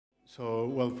So,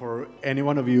 well, for any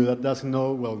one of you that doesn't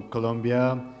know, well,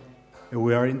 Colombia,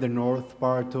 we are in the north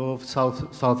part of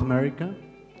South America.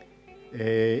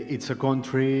 It's a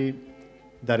country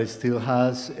that still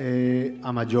has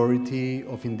a majority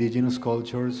of indigenous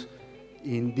cultures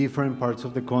in different parts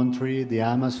of the country, the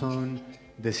Amazon,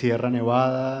 the Sierra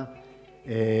Nevada.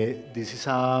 This is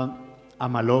a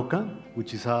maloca,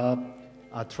 which is a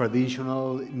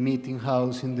traditional meeting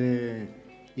house in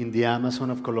the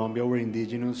Amazon of Colombia where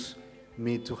indigenous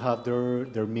meet to have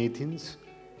their meetings.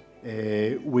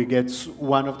 We get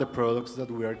one of the products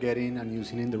that we are getting and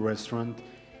using in the restaurant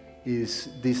is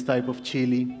this type of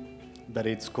chili that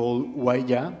it's called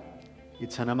guaya.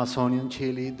 It's an Amazonian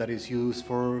chili that is used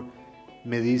for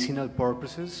medicinal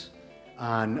purposes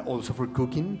and also for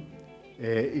cooking.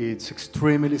 It's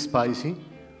extremely spicy.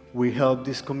 We help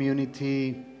this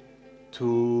community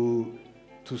to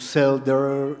sell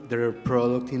their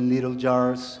product in little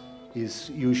jars. Is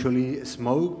usually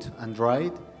smoked and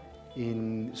dried.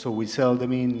 So we sell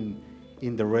them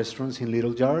in the restaurants in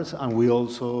little jars, and we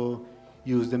also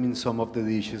use them in some of the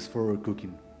dishes for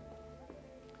cooking.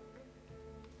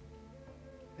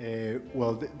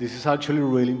 This is actually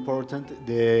really important.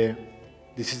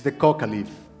 This is the coca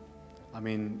leaf. I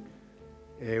mean,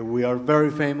 we are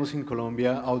very famous in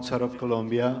Colombia, outside of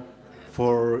Colombia,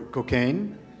 for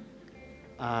cocaine,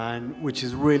 and which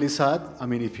is really sad. I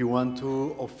mean, if you want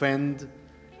to offend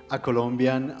a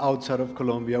Colombian outside of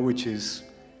Colombia, which is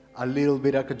a little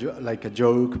bit like a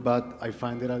joke, but I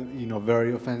find it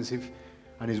very offensive,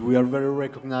 and we are very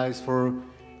recognized for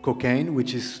cocaine,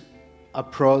 which is a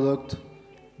product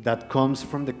that comes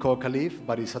from the coca leaf,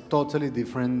 but it's a totally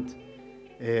different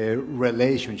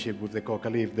relationship with the coca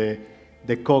leaf.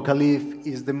 The coca leaf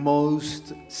is the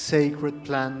most sacred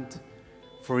plant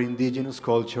for indigenous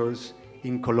cultures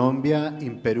in Colombia,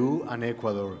 in Peru, and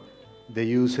Ecuador. They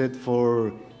use it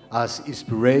as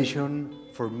inspiration,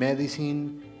 for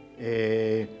medicine,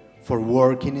 for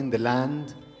working in the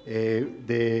land.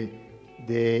 The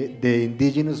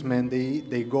indigenous men,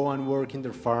 they go and work in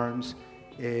their farms,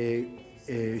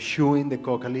 chewing the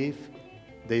coca leaf.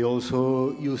 They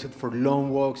also use it for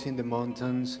long walks in the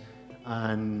mountains,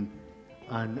 and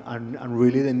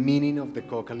really the meaning of the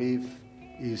coca leaf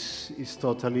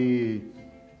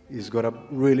is got a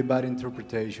really bad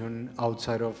interpretation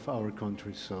outside of our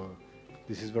country. So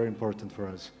this is very important for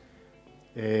us.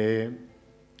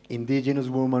 Indigenous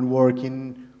women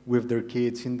working with their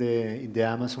kids in the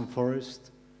Amazon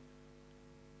forest.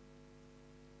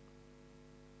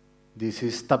 This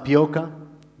is tapioca,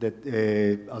 that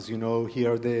as you know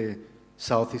here, the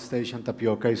Southeast Asian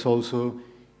tapioca is also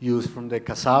used from the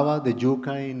cassava, the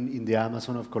yuca in the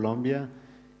Amazon of Colombia.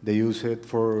 They use it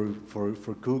for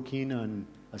cooking and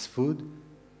as food.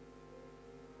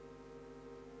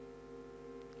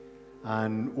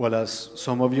 And well, as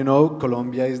some of you know,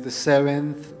 Colombia is the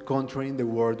 7th country in the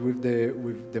world with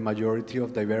the majority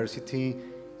of diversity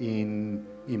in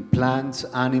plants,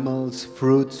 animals,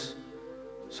 fruits.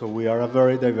 So we are a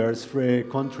very diverse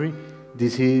country.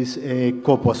 This is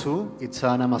copoazu. It's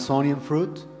an Amazonian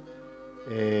fruit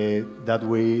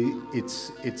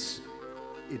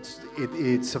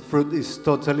it's a fruit. It's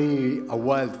totally a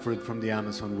wild fruit from the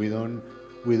Amazon. We don't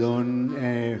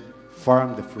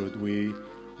farm the fruit.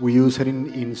 We use it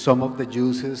in some of the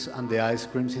juices and the ice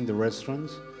creams in the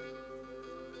restaurants.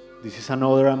 This is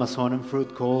another Amazonian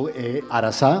fruit called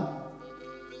arazá.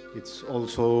 It's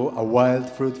also a wild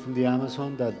fruit from the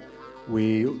Amazon that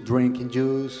we drink in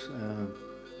juice,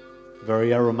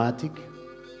 very aromatic.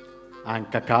 And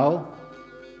cacao.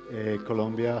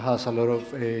 Colombia has a lot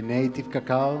of native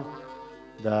cacao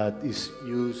that is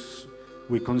used.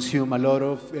 We consume a lot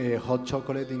of hot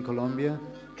chocolate in Colombia,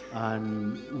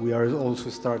 and we are also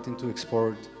starting to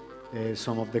export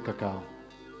some of the cacao.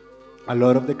 A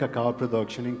lot of the cacao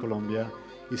production in Colombia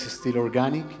is still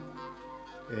organic.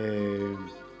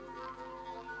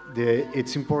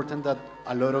 It's important that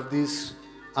a lot of these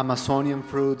Amazonian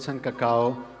fruits and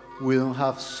cacao, we don't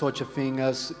have such a thing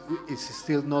as, it's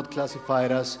still not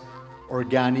classified as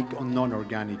organic or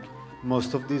non-organic.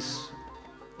 Most of these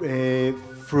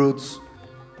fruits,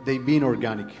 they've been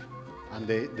organic, and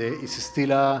it's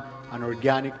still an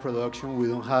organic production. We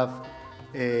don't have,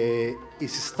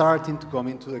 it's starting to come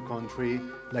into the country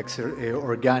like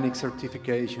organic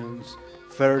certifications,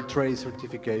 fair trade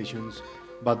certifications,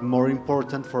 but more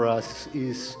important for us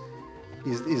is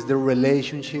the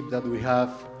relationship that we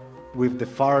have with the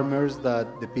farmers, that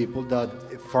the people that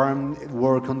farm,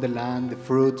 work on the land, the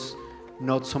fruits,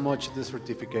 not so much the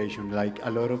certification. Like a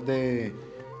lot of the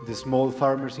small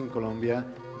farmers in Colombia,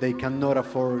 they cannot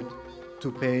afford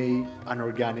to pay an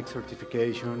organic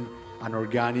certification, an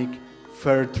organic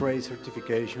fair trade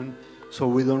certification. So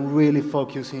we don't really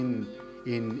focus in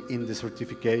the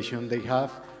certification they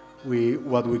have.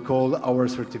 What we call our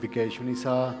certification is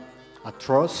a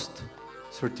trust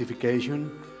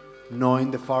certification,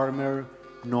 knowing the farmer,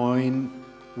 knowing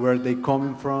where they're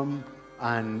coming from,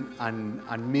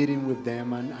 and meeting with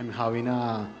them and having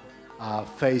a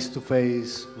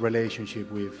face-to-face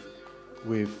relationship with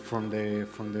from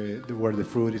where the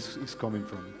fruit is coming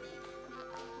from.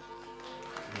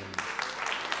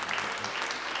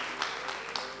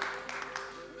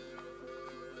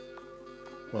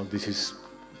 Well,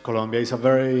 Colombia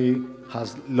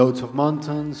has loads of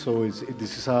mountains, so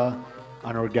this is an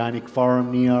organic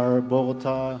farm near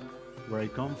Bogota, where I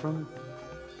come from.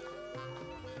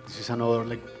 This is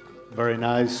another very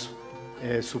nice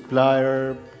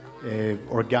supplier,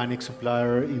 organic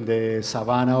supplier in the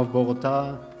savannah of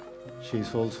Bogota.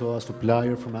 She's also a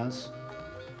supplier from us.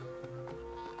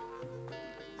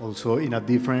 Also in a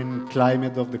different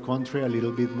climate of the country, a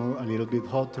little bit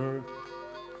hotter.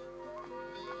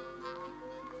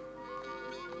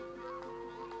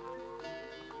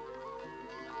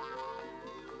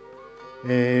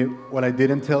 What I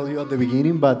didn't tell you at the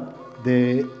beginning, but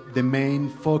the main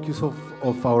focus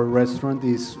of our restaurant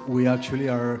is we actually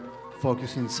are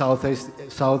focusing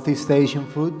Southeast Asian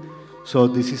food. So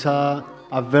this is a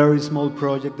very small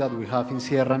project that we have in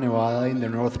Sierra Nevada in the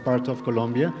north part of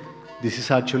Colombia. This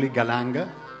is actually galanga,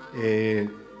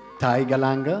 Thai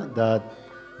galanga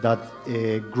that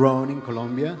grown in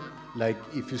Colombia. Like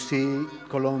if you see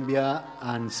Colombia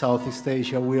and Southeast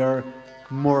Asia, we are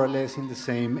more or less in the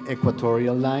same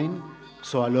equatorial line.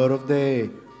 So a lot of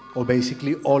or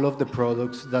basically all of the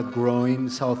products that grow in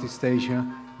Southeast Asia,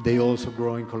 they also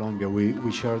grow in Colombia.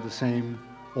 We share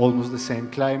almost the same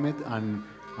climate and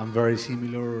very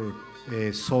similar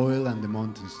soil and the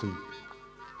mountains too.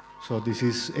 So this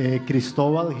is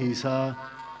Cristobal. We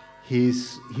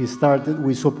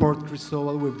support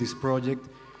Cristobal with this project,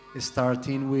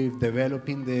 starting with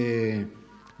developing the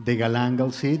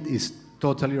galangal seed. It's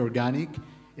totally organic.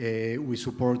 We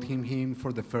support him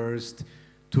for the first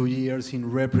 2 years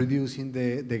in reproducing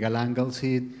the galangal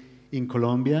seed in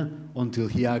Colombia until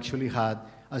he actually had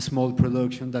a small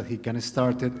production that he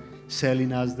started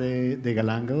selling as the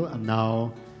galangal, and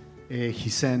now he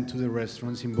sent to the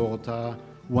restaurants in Bogota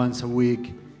once a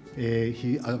week.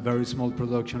 A very small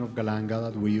production of galanga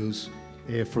that we use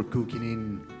for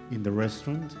cooking in the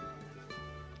restaurant.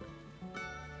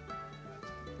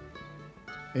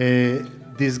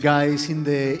 This guy is in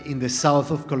the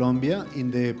south of Colombia,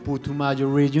 in the Putumayo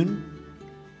region.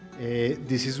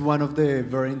 This is one of the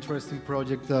very interesting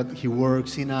projects that he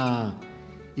works in a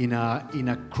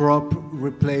crop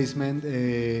replacement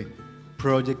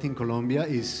project in Colombia.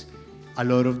 Is a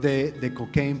lot of the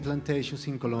cocaine plantations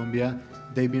in Colombia,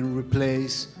 they've been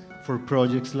replaced for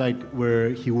projects like where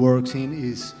he works in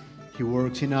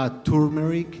a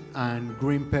turmeric and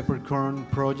green peppercorn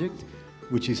project,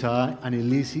 which is an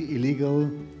illegal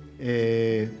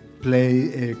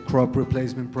crop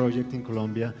replacement project in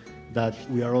Colombia that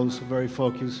we are also very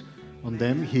focused on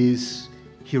them. He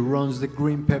runs the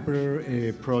green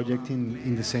pepper project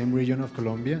in the same region of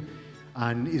Colombia,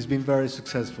 and it's been very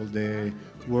successful. They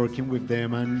working with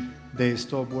them, and they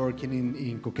stop working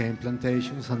in cocaine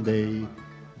plantations, and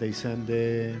they send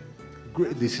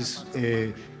this is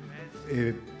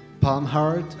palm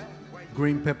heart,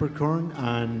 green peppercorn,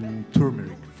 and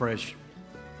turmeric, fresh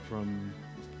from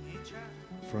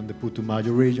the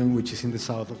Putumayo region, which is in the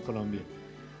south of Colombia.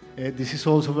 This is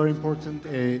also very important.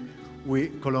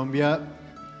 Colombia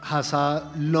has a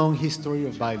long history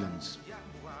of violence.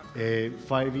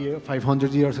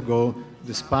 500 years ago,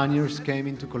 the Spaniards came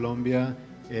into Colombia.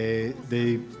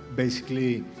 They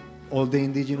basically, all the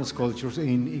indigenous cultures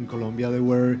in Colombia, they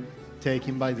were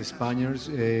taken by the Spaniards.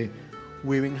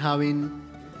 We've been having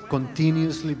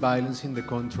continuously violence in the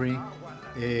country,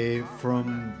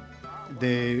 from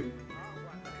the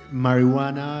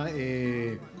marijuana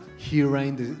era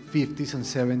in the 50s and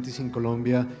 70s in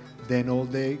Colombia. Then all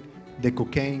the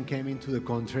cocaine came into the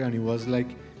country, and it was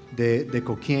like the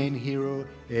cocaine hero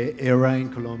era in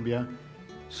Colombia.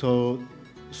 So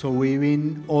we've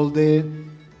been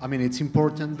it's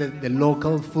important that the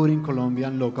local food in Colombia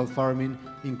and local farming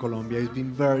in Colombia has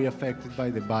been very affected by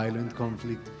the violent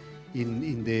conflict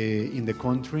in the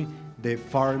country. The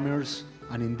farmers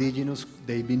and indigenous,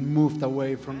 they've been moved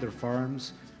away from their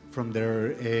farms, from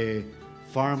their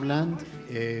farmland,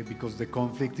 because the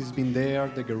conflict has been there.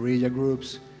 The guerrilla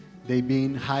groups, they've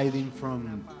been hiding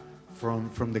from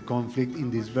the conflict in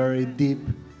these very deep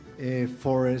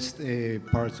forest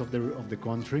parts of the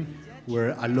country,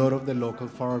 where a lot of the local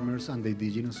farmers and the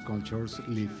indigenous cultures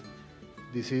live.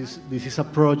 This is a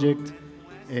project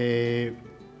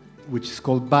which is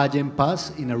called Valle en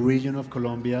Paz, in a region of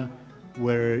Colombia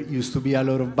where used to be a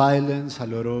lot of violence, a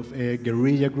lot of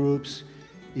guerrilla groups.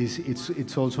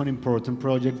 It's also an important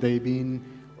project.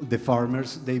 The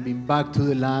farmers, they've been back to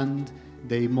the land.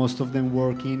 Most of them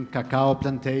work in cacao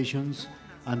plantations,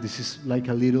 and this is like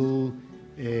a little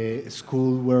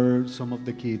school where some of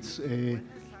the kids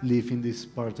live in this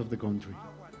part of the country.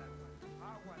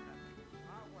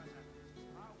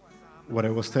 What I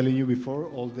was telling you before,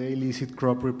 all the illicit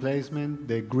crop replacement,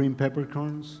 the green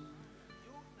peppercorns,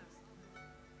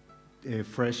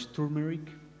 fresh turmeric.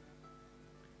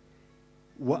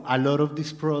 A lot of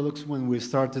these products, when we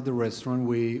started the restaurant,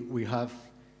 we have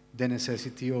the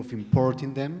necessity of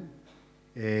importing them.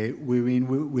 We've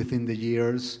been within the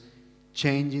years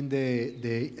changing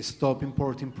the stop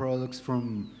importing products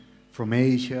from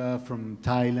Asia, from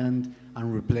Thailand,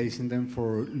 and replacing them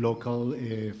for local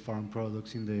farm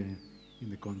products in the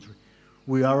country.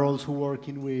 We are also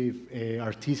working with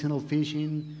artisanal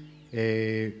fishing,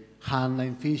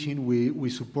 handline fishing. We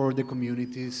support the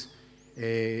communities,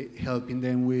 helping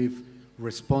them with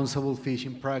responsible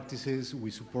fishing practices.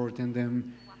 We supporting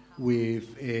them with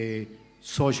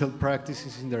social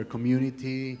practices in their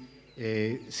community,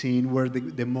 seeing where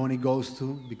the money goes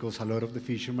to, because a lot of the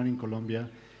fishermen in Colombia,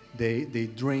 they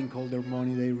drink all their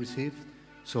money they receive.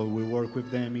 So we work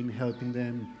with them in helping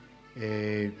them,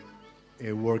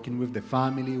 working with the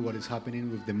family, what is happening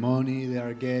with the money they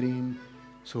are getting.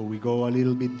 So we go a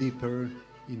little bit deeper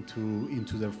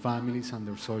into their families and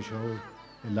their social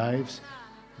lives.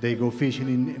 They go fishing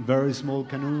in very small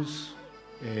canoes.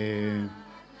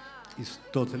 It's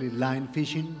totally line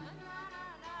fishing.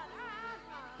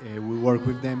 We work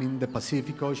with them in the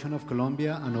Pacific Ocean of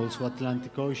Colombia and also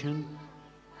Atlantic Ocean,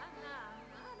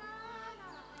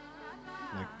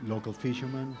 like local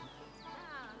fishermen.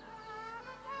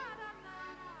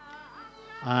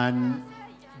 And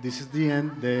this is the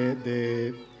end.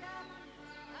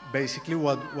 Basically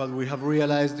what we have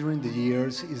realized during the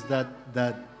years is that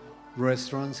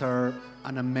restaurants are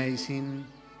an amazing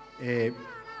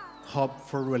hub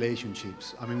for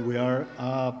relationships. I mean, we are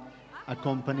a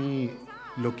company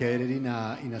located in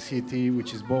a city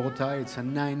which is Bogota. It's a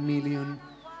 9 million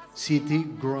city,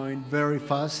 growing very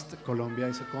fast. Colombia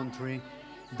is a country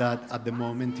that at the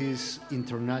moment is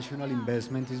international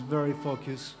investment is very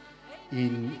focused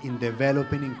in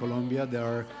developing in Colombia. There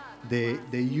are the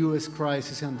US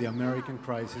crisis and the American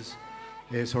crisis,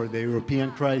 the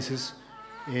European crisis.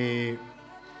 They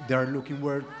are looking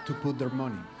where to put their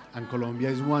money. And Colombia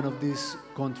is one of these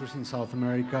countries in South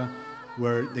America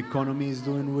where the economy is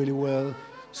doing really well.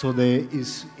 So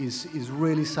is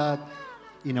really sad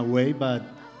in a way, but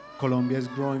Colombia is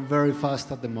growing very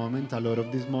fast at the moment. A lot of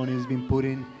this money is being put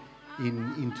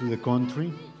into the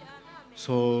country.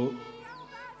 So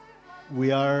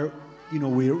we are,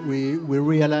 we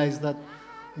realize that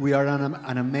we are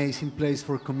an amazing place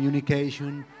for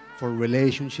communication, for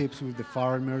relationships with the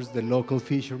farmers, the local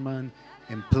fishermen,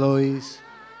 employees,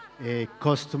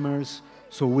 customers.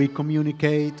 So we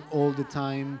communicate all the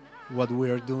time what we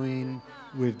are doing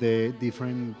with the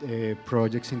different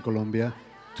projects in Colombia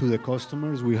to the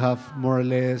customers. We have more or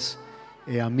less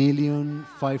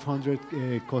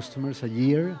 1,500,000 customers a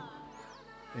year,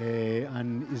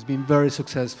 and it's been very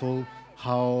successful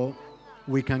how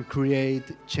we can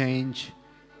create change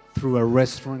through a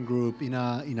restaurant group in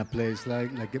a place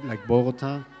like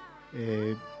Bogota.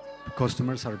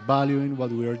 Customers are valuing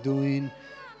what we are doing.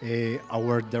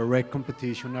 Our direct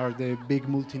competition are the big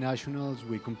multinationals.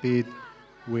 We compete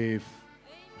with,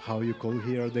 how you call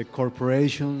here, the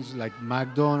corporations like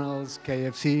McDonald's,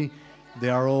 KFC. They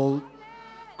are all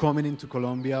coming into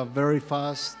Colombia very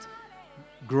fast,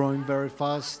 growing very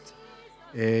fast,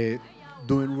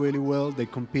 doing really well. They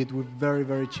compete with very,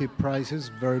 very cheap prices,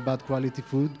 very bad quality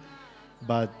food,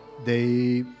 but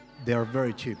they are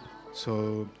very cheap.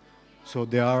 So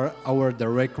they are our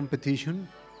direct competition,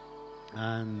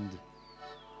 and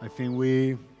I think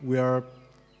we are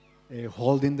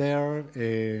holding there,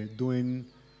 doing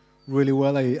really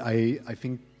well. I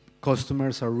think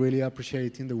customers are really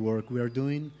appreciating the work we are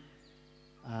doing.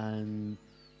 And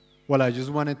well, I just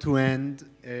wanted to end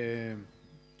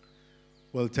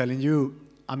telling you,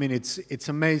 I mean, it's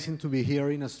amazing to be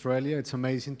here in Australia. It's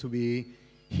amazing to be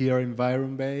here in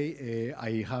Byron Bay.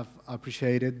 I have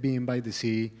appreciated being by the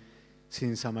sea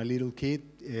since I'm a little kid,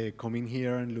 coming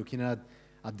here and looking at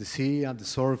the sea, at the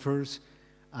surfers,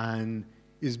 and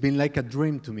it's been like a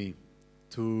dream to me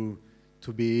to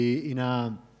be in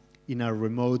a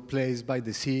remote place by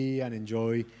the sea and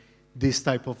enjoy this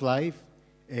type of life.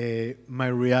 My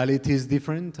reality is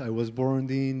different. I was born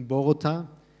in Bogota.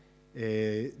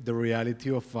 the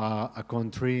reality of a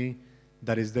country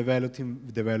that is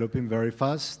developing very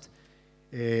fast.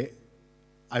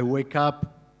 I wake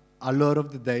up a lot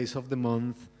of the days of the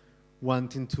month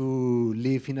wanting to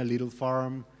live in a little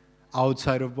farm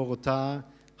outside of Bogota,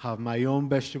 have my own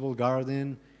vegetable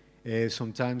garden.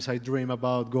 Sometimes I dream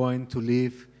about going to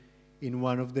live in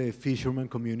one of the fishermen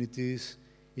communities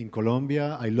in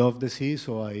Colombia. I love the sea,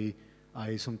 so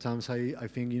sometimes I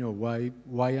think,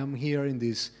 why I'm here in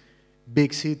this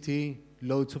big city,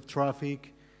 loads of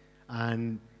traffic,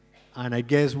 and I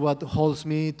guess what holds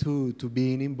me to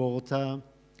being in Bogota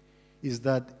is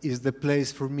that it's the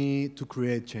place for me to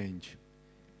create change.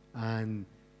 And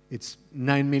it's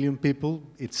 9 million people,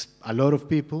 it's a lot of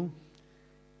people.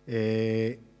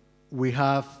 We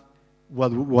have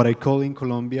what I call in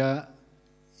Colombia,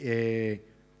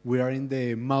 we are in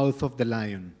the mouth of the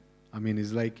lion. I mean,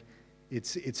 it's like,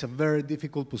 it's a very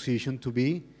difficult position to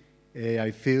be. I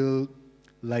feel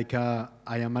like I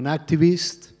am an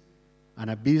activist and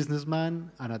a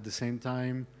businessman, and at the same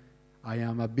time, I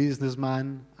am a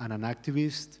businessman and an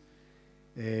activist.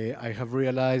 I have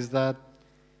realized that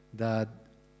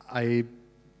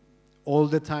all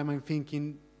the time I'm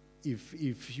thinking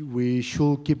if we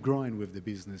should keep growing with the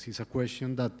business. It's a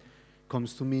question that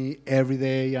comes to me every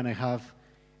day, and I have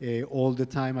all the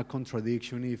time a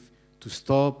contradiction if to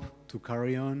stop, to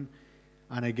carry on.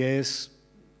 And I guess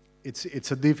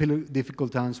it's a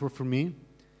difficult answer for me.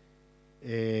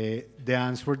 The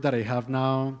answer that I have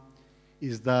now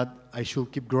is that I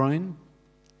should keep growing.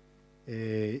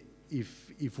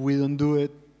 If we don't do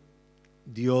it,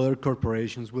 the other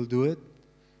corporations will do it.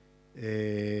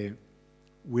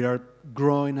 We are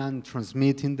growing and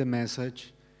transmitting the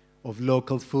message of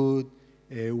local food.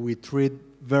 We treat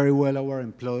very well our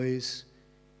employees,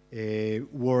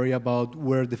 worry about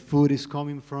where the food is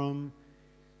coming from.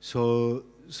 So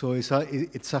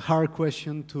it's a hard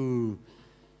question to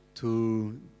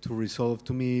resolve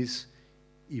to me, is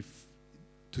if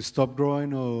to stop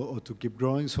growing or to keep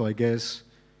growing. So I guess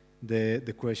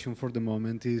the question for the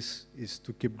moment is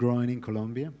to keep growing in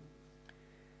Colombia.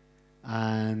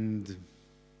 And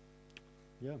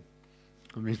yeah,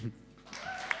 I mean,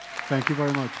 thank you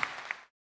very much.